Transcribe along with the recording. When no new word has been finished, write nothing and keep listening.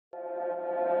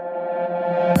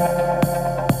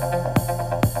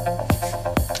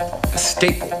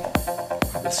staple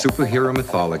of the superhero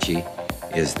mythology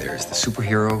is there's the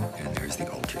superhero and there's the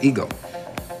alter ego.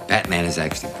 Batman is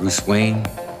actually Bruce Wayne.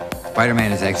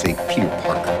 Spider-Man is actually Peter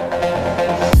Parker.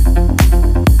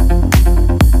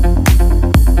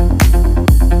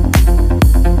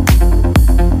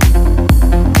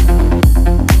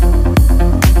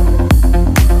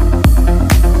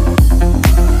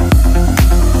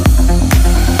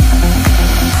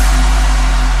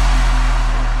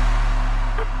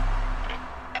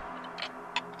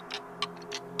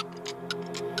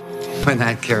 When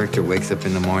that character wakes up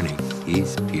in the morning,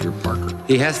 he's Peter Parker.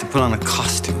 He has to put on a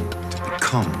costume to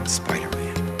become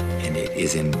Spider-Man. And it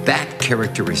is in that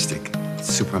characteristic that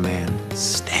Superman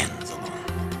stands alone.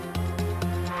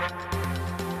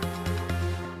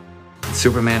 When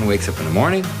Superman wakes up in the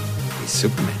morning, he's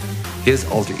Superman. His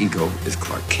alter ego is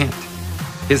Clark Kent.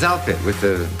 His outfit with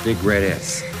the big red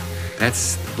S,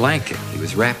 that's the blanket he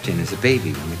was wrapped in as a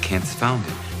baby when the Kents found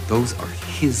him. Those are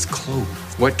his clothes.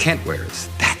 What Kent wears,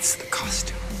 that's the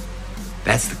costume.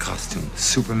 That's the costume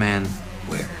Superman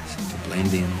wears to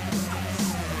blend in.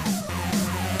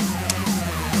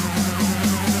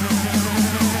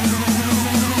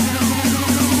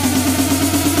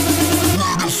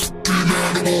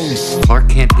 Clark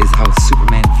Kent is how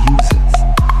Superman views us.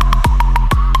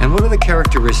 And what are the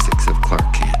characteristics of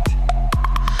Clark Kent?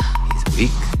 He's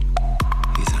weak.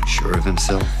 He's unsure of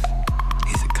himself.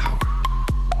 He's a coward.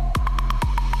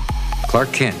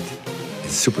 Clark Kent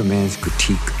is Superman's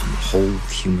critique on the whole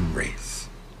human race.